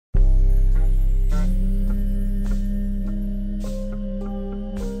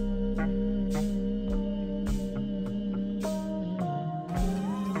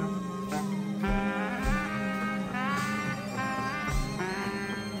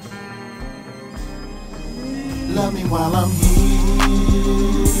Love me while I'm here.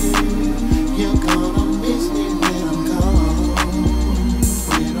 You're gonna miss me when I'm gone.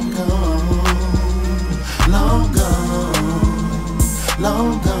 When I'm gone. Long gone.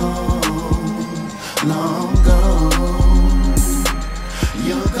 Long gone. Long gone.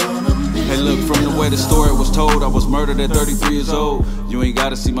 You're gonna miss me. Hey look, from the way the story was told, I was murdered at 33 years old. You ain't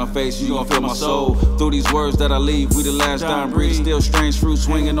gotta see my face, you gon' feel my soul. Through these words that I leave, we the last dying breed. Still strange fruit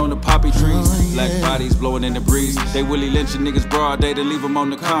swinging on the poppy trees. Black bodies blowing in the breeze. They Willie lynching niggas broad day to leave them on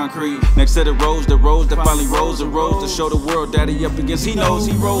the concrete. Next to the rose that finally rose and rose to show the world daddy up against. He knows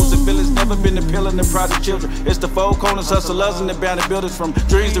he rose. The village never been the pill in the project children. It's the four corners, hustlers and the bandit builders. From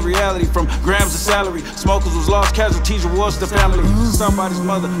dreams to reality, from grams to salary. Smokers was lost, casualties rewards the family. Somebody's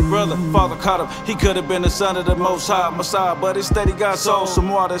mother, brother, father caught him. He could have been the son of the Most High Messiah, but instead he got sold some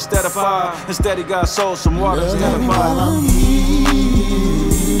water instead of fire. Instead he got sold some water instead of fire. I'm here.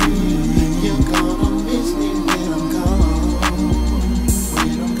 You're gonna miss me when I'm gone.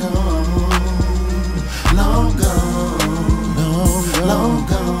 When I'm gone. Long gone. Long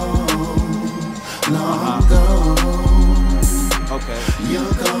gone. Long gone. Okay.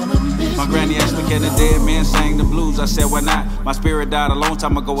 You're gonna miss My me. granny asked me, can a dead man sing the blues? I said, why not? My spirit died a long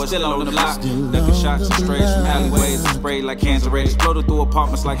time ago, it's still on the block. Ducking shots and strays from alleyways and sprayed like cancer rays. Exploded through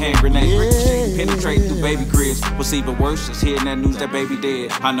apartments like hand grenades. Ricochet, penetrating through baby cribs. What's even worse is hearing that news that baby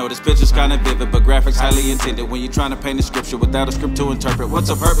dead. I know this picture's kinda vivid, but graphics highly intended. When you're trying to paint a scripture without a script to interpret. What's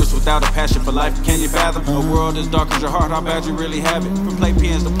a purpose without a passion for life? Can you fathom a world as dark as your heart? How bad you really have it? From play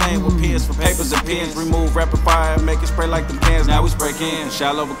pens to playing with pens, for papers and pens. Remove rapid fire and make it spray like them cans. Now we spray cans,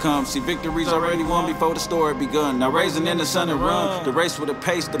 shall overcome. See, victory's already won before the story begun. Now raising in the sun and run. The race with a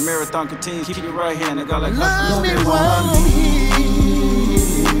pace, the marathon continues. Keep your right hand and go like Love me while I'm here.